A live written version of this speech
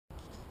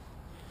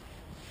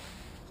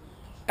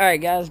Alright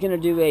guys, gonna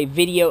do a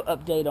video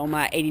update on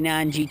my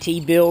 89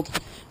 GT build.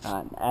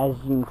 As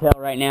you can tell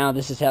right now,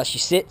 this is how she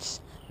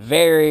sits.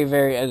 Very,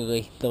 very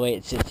ugly the way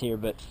it sits here,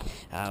 but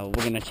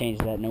we're gonna change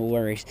that, no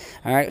worries.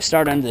 Alright,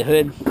 start under the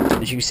hood.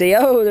 As you can see,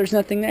 oh, there's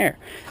nothing there.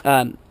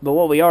 But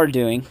what we are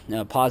doing,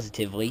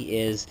 positively,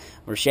 is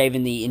we're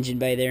shaving the engine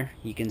bay there.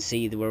 You can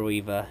see where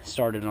we've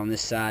started on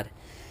this side,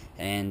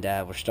 and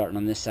we're starting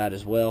on this side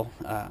as well.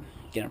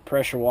 Gonna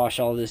pressure wash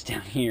all this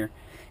down here.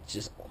 It's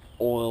just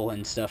oil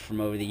and stuff from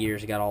over the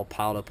years. It got all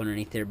piled up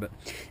underneath there, but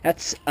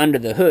that's under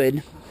the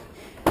hood.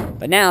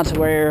 But now to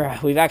where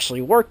we've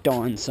actually worked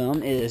on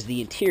some is the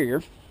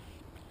interior.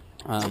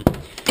 I'm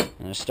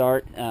gonna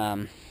start.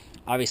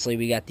 Obviously,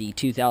 we got the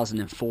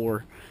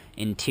 2004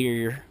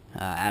 interior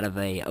out of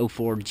a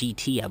 04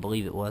 GT, I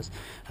believe it was.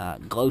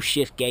 Glow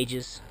shift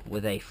gauges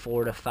with a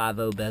 4 to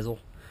 5.0 bezel,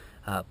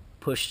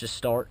 push to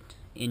start,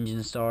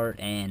 engine start,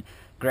 and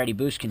Grady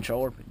boost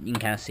controller. But you can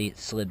kind of see it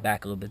slid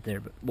back a little bit there,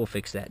 but we'll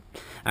fix that.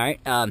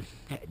 Alright,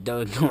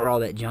 don't ignore all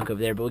that junk over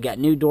there. But we got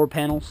new door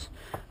panels,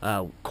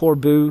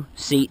 corbeau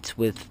seats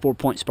with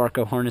 4-point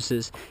Sparco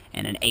harnesses,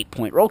 and an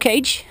 8-point roll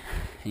cage.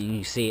 And you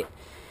can see it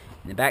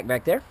in the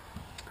back there.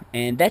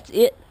 And that's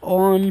it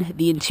on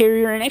the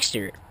interior and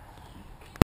exterior.